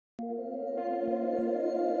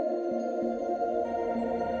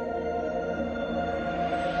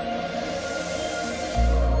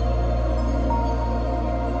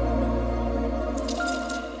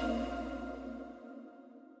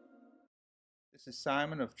This is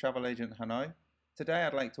Simon of Travel Agent Hanoi. Today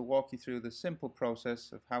I'd like to walk you through the simple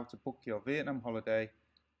process of how to book your Vietnam holiday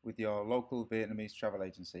with your local Vietnamese travel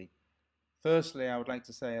agency. Firstly, I would like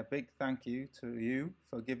to say a big thank you to you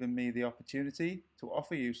for giving me the opportunity to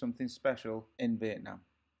offer you something special in Vietnam.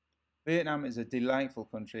 Vietnam is a delightful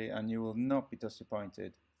country and you will not be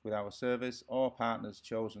disappointed with our service or partners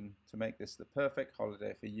chosen to make this the perfect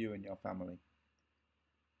holiday for you and your family.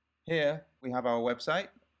 Here we have our website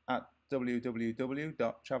at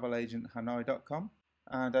www.travelagenthanoi.com,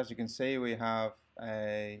 and as you can see we have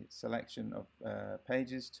a selection of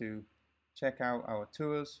pages to check out our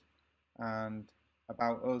tours and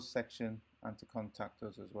about us section and to contact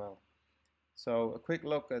us as well. So a quick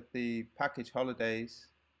look at the package holidays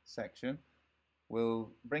section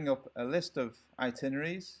will bring up a list of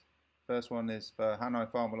itineraries. First one is for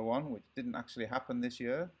Hanoi Formula 1, which didn't actually happen this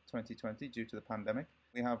year, 2020, due to the pandemic.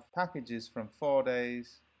 We have packages from 4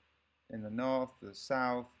 days in the north, the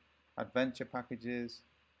south, adventure packages,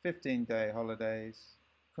 15-day holidays,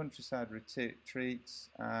 countryside retreats,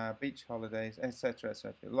 beach holidays, etc.,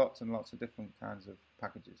 etc. Lots and lots of different kinds of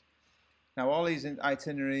packages. Now all these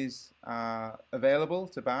itineraries are available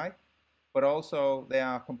to buy, but also they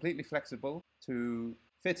are completely flexible to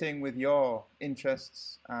fit in with your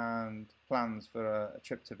interests and plans for a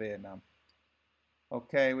trip to Vietnam.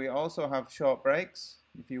 Okay, we also have short breaks.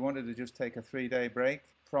 If you wanted to just take a 3-day break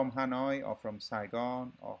from Hanoi or from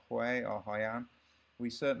Saigon or Hue or Hoi An, we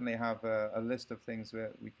certainly have a list of things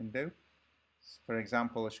that we can do. For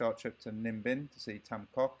example, a short trip to Ninh Binh to see Tam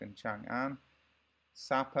Coc and Chang An.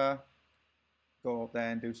 Sapa, go up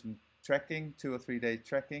there and do some trekking, 2 or 3 day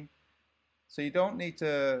trekking. So you don't need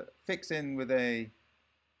to fix in with a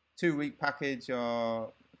 2-week package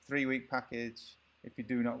or 3-week package if you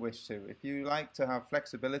do not wish to. If you like to have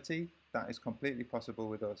flexibility, that is completely possible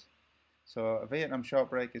with us. So a Vietnam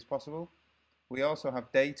short break is possible. We also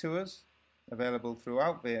have day tours available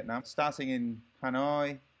throughout Vietnam, starting in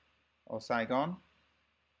Hanoi or Saigon.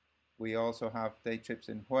 We also have day trips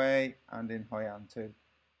in Hue and in Hoi An too.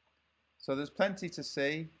 So there's plenty to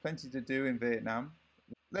see, plenty to do in Vietnam.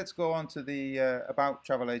 Let's go on to the About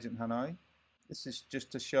Travel Agent Hanoi. This is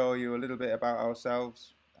just to show you a little bit about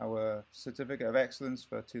ourselves, our Certificate of Excellence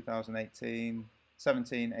for 2018,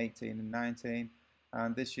 17, 18 and 19,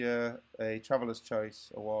 and this year a Traveller's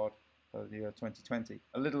Choice Award for the year 2020.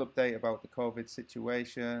 A little update about the COVID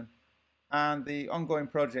situation and the ongoing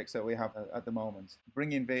projects that we have at the moment,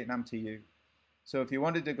 bringing Vietnam to you. So if you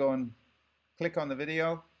wanted to go and click on the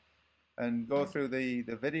video and go through the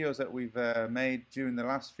videos that we've made during the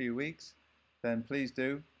last few weeks, then please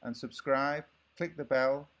do, and subscribe, click the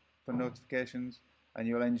bell for notifications, and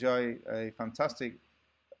you'll enjoy a fantastic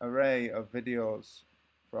array of videos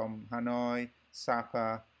from Hanoi,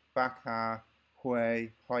 Sapa, Bac Ha, Hue,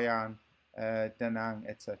 Hoi An, Da Nang,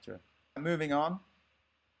 etc. Moving on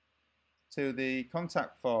to the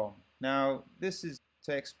contact form. Now this is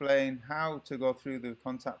to explain how to go through the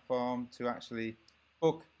contact form to actually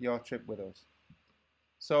book your trip with us.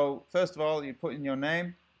 So first of all, you put in your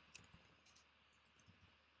name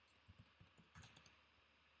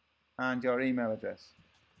and your email address.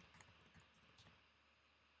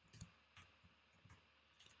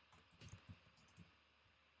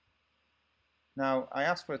 Now I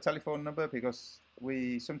ask for a telephone number because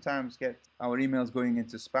we sometimes get our emails going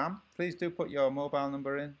into spam. Please do put your mobile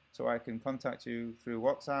number in so I can contact you through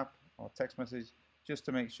WhatsApp or text message just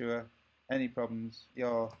to make sure any problems.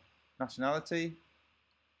 Your nationality,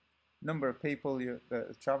 number of people that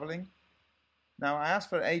are traveling. Now I ask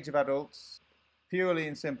for age of adults purely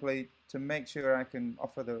and simply to make sure I can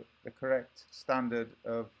offer the correct standard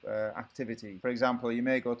of activity. For example, you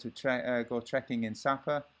may go to go trekking in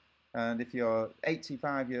Sapa, and if you're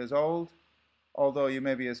 85 years old, although you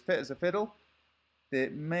may be as fit as a fiddle,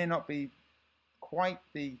 it may not be quite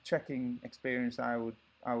the trekking experience I would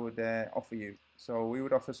offer you. So we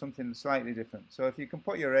would offer something slightly different. So if you can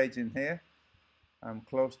put your age in here, I'm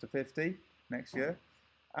close to 50 next year,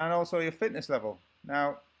 and also your fitness level.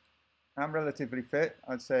 Now I'm relatively fit,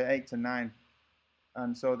 I'd say 8 to 9,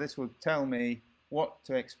 and so this will tell me what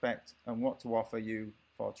to expect and what to offer you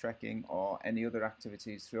for trekking or any other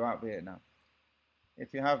activities throughout Vietnam.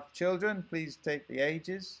 If you have children, please take the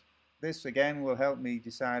ages. This again will help me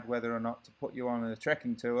decide whether or not to put you on a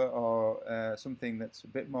trekking tour or something that's a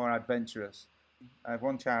bit more adventurous. I have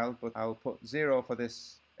 1 child, but I'll put 0 for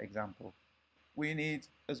this example. We need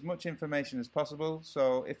as much information as possible,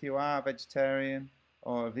 so if you are vegetarian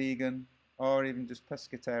or vegan or even just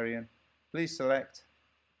pescatarian, please select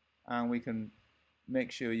and we can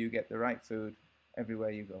make sure you get the right food everywhere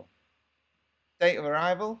you go. Date of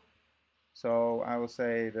arrival, so I will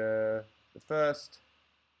say the the 1st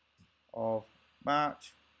of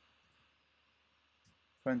March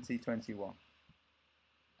 2021.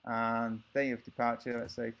 And day of departure,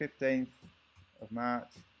 let's say 15th of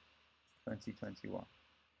March 2021.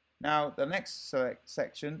 Now, the next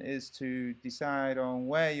section is to decide on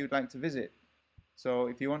where you'd like to visit. So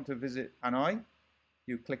if you want to visit Hanoi,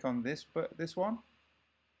 you click on this one,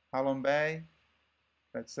 Halong Bay.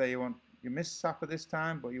 Let's say you miss Sapa this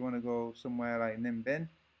time, but you want to go somewhere like Ninh Bình,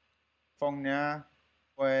 Phong Nha,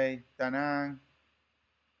 Hue, Da Nang,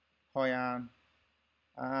 Hoi An,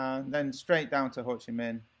 and then straight down to Ho Chi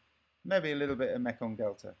Minh, maybe a little bit of Mekong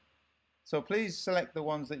Delta. So please select the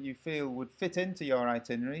ones that you feel would fit into your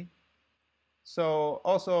itinerary. So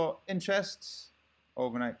also interests,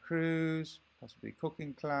 overnight cruise, possibly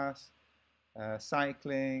cooking class,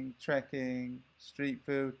 cycling, trekking, street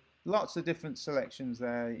food, lots of different selections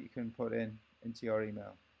there you can put into your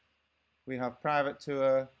email. We have private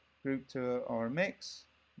tour, group tour, or a mix.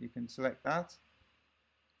 You can select that.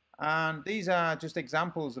 And these are just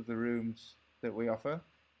examples of the rooms that we offer.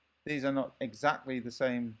 These are not exactly the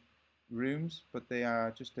same rooms, but they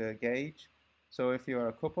are just a gauge. So if you're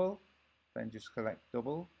a couple, then just select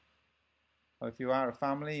double. Or if you are a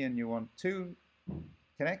family and you want 2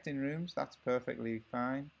 connecting rooms, that's perfectly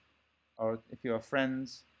fine. Or if you're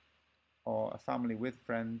friends or a family with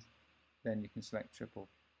friends, then you can select triple.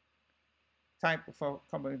 Type of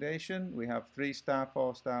accommodation, we have 3-star,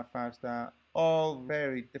 4-star, 5-star, all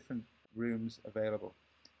very different rooms available.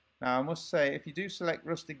 Now I must say, if you do select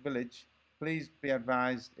rustic village, please be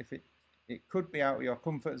advised if it could be out of your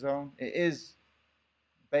comfort zone. It is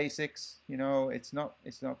basics, you know, it's not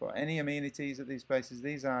got any amenities at these places.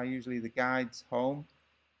 These are usually the guide's home,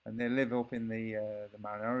 and they live up in the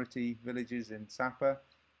minority villages in Sapa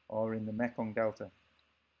or in the Mekong Delta.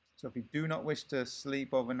 So if you do not wish to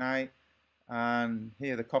sleep overnight and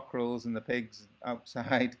hear the cockerels and the pigs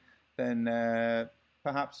outside, then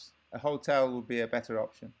perhaps a hotel would be a better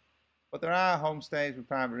option. But there are homestays with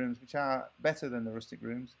private rooms which are better than the rustic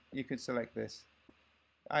rooms. You could select this.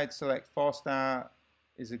 I'd select 4-star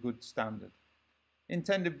is a good standard.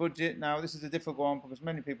 Intended budget, now this is a difficult one because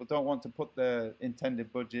many people don't want to put the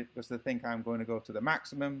intended budget because they think I'm going to go to the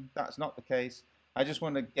maximum. That's not the case. I just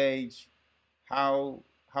want to gauge how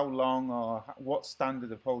long or what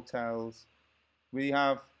standard of hotels. We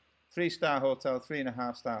have 3-star hotels,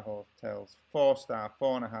 3.5-star hotels, 4-star,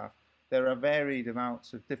 4.5. There are varied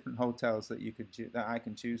amounts of different hotels that I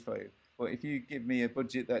can choose for you. But if you give me a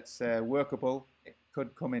budget that's workable, it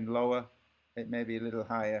could come in lower. It may be a little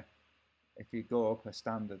higher if you go up a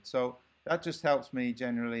standard. So that just helps me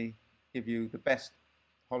generally give you the best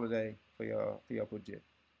holiday for your budget.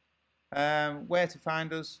 Where to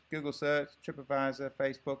find us? Google search, TripAdvisor,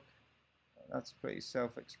 Facebook. That's pretty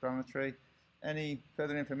self-explanatory. Any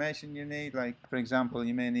further information you need, like for example,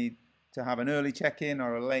 you may need to have an early check-in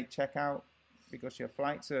or a late checkout because your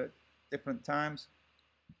flights are at different times.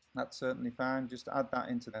 That's certainly fine. Just add that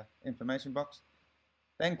into the information box.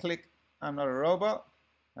 Then click I'm not a robot,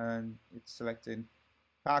 and it's selecting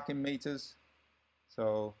parking meters.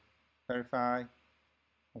 So verify.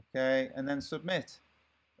 Okay, and then submit.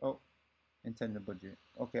 Oh, intended budget.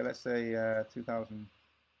 Okay, let's say $2,000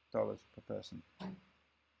 per person.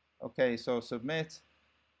 Okay, so submit.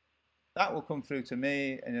 That will come through to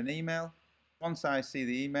me in an email. Once I see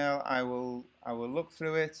the email, I will look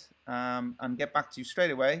through it and get back to you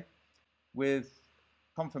straight away with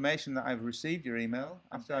confirmation that I've received your email.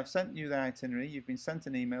 After I've sent you the itinerary, you've been sent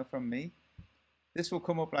an email from me. This will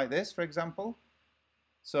come up like this, for example.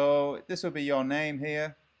 So this will be your name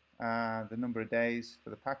here, the number of days for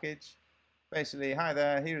the package. Basically, hi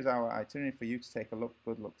there, here's our itinerary for you to take a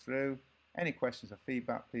good look through. Any questions or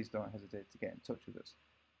feedback, please don't hesitate to get in touch with us.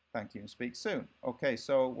 Thank you and speak soon. Okay,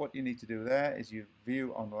 so what you need to do there is you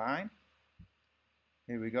view online.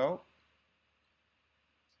 Here we go.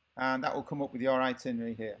 And that will come up with your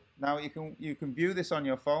itinerary here. Now you can view this on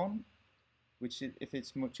your phone, which if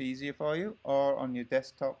it's much easier for you, or on your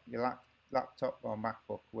desktop, your laptop or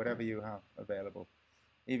MacBook, whatever you have available,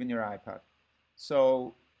 even your iPad.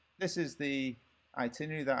 So this is the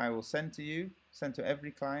itinerary that I will send to you, send to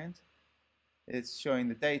every client. It's showing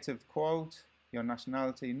the date of quote, your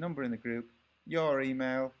nationality, number in the group, your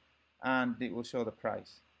email, and it will show the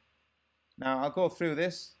price. Now I'll go through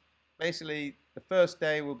this. Basically, the first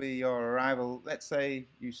day will be your arrival. Let's say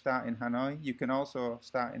you start in Hanoi. You can also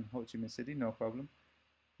start in Ho Chi Minh City, no problem.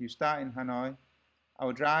 You start in Hanoi.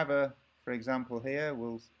 Our driver, for example, here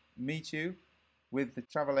will meet you with the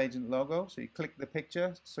travel agent logo. So you click the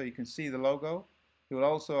picture so you can see the logo. He will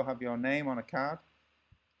also have your name on a card.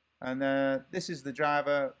 And this is the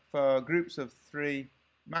driver for groups of 3.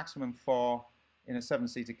 maximum 4 in a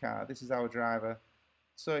 7-seater car. This is our driver,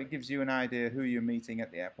 so it gives you an idea who you're meeting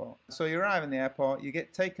at the airport. So you arrive in the airport, you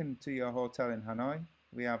get taken to your hotel in Hanoi.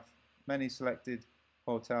 We have many selected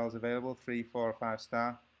hotels available, 3, 4 or 5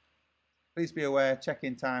 star. Please be aware,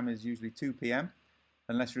 check-in time is usually 2 p.m.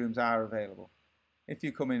 unless rooms are available. If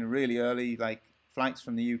you come in really early, like flights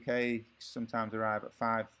from the UK sometimes arrive at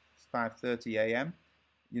 5:30 a.m.,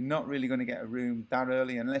 you're not really going to get a room that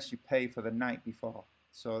early unless you pay for the night before.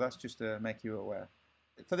 So that's just to make you aware.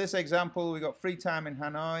 For this example, we got free time in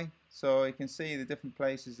Hanoi, so you can see the different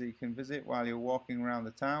places that you can visit while you're walking around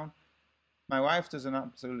the town. My wife does an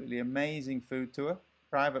absolutely amazing food tour,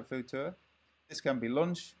 private food tour. This can be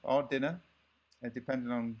lunch or dinner,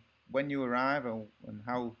 depending on when you arrive and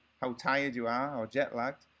how tired you are or jet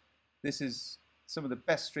lagged. This is some of the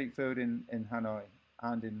best street food in Hanoi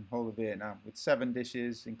and in whole of Vietnam, with 7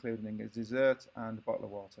 dishes, including a dessert and a bottle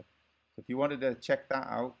of water. So if you wanted to check that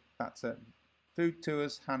out, that's at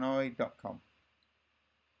foodtourshanoi.com.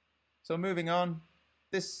 So moving on,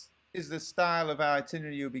 this is the style of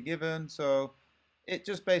itinerary you'll be given. So it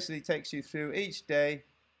just basically takes you through each day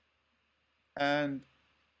and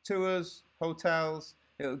tours, hotels.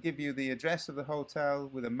 It'll give you the address of the hotel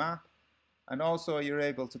with a map, and also you're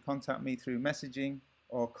able to contact me through messaging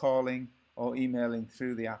or calling or emailing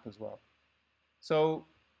through the app as well. So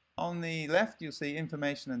on the left you'll see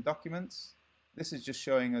information and documents. This is just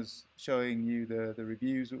showing you the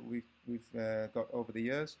reviews that we've got over the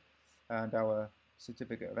years, and our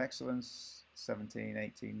certificate of excellence 17,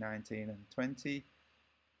 18, 19 and 20.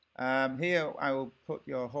 Here I will put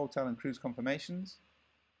your hotel and cruise confirmations,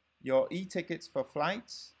 your e-tickets for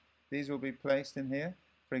flights. These will be placed in here.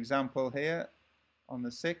 For example, here on the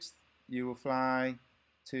 6th you will fly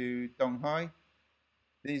to Dong Hoi.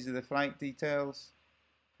 These are the flight details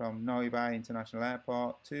from Noi Bai International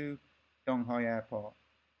Airport to Dong Hoi Airport.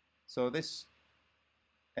 So this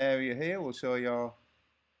area here will show your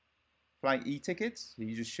flight e-tickets.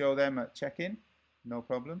 You just show them at check-in, no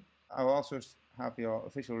problem. I'll also have your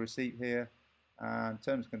official receipt here and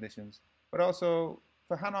terms and conditions. But also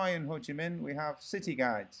for Hanoi and Ho Chi Minh we have city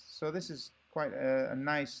guides. So this is quite a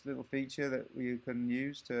nice little feature that you can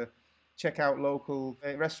use to check out local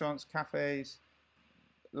restaurants, cafes,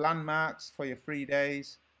 landmarks for your free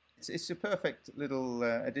days. It's a perfect little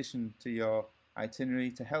addition to your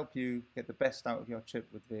itinerary to help you get the best out of your trip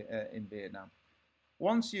in Vietnam.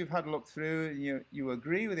 Once you've had a look through and you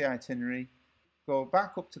agree with the itinerary, go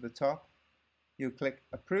back up to the top, you click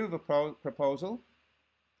Approve a Proposal.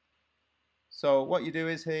 So what you do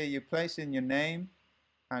is here you place in your name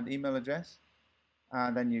and email address,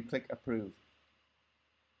 and then you click Approve.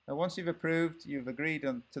 Now once you've approved, you've agreed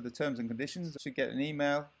to the terms and conditions. You should get an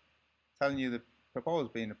email telling you the proposal's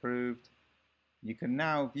been approved. You can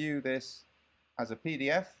now view this as a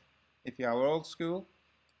PDF if you are old school,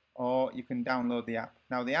 or you can download the app.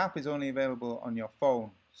 Now the app is only available on your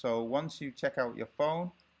phone, so once you check out your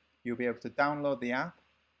phone, you'll be able to download the app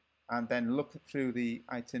and then look through the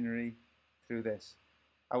itinerary through this.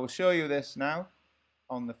 I will show you this now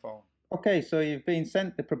on the phone. Okay, so you've been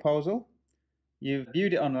sent the proposal, you've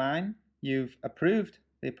viewed it online, you've approved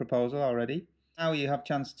the proposal already. Now you have a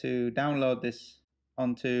chance to download this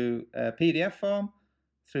onto a PDF form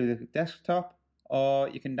through the desktop, or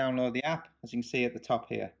you can download the app, as you can see at the top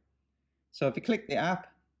here. So if you click the app,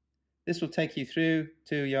 this will take you through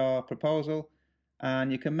to your proposal,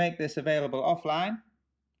 and you can make this available offline.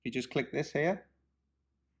 You just click this here.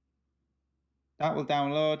 That will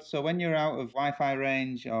download, so when you're out of Wi-Fi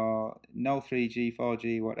range or no 3G,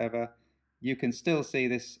 4G, whatever, you can still see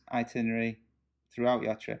this itinerary throughout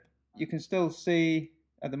your trip. You can still see,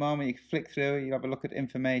 at the moment, you can flick through, you have a look at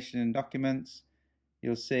information and documents.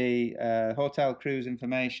 You'll see hotel cruise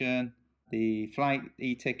information, the flight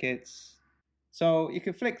e-tickets. So you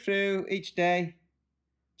can flick through each day,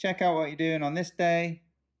 check out what you're doing on this day.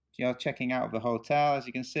 You're checking out of the hotel, as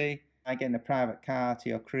you can see. I get in a private car to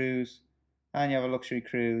your cruise, and you have a luxury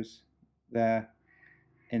cruise there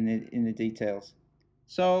in the details.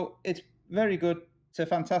 So it's very good. It's a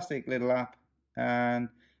fantastic little app, and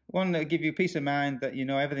one that will give you peace of mind that you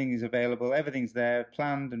know everything is available, everything's there,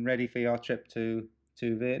 planned and ready for your trip to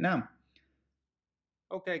Vietnam.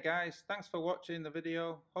 Okay guys, thanks for watching the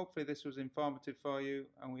video. Hopefully this was informative for you,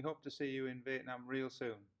 and we hope to see you in Vietnam real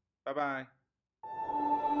soon. Bye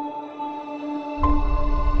bye.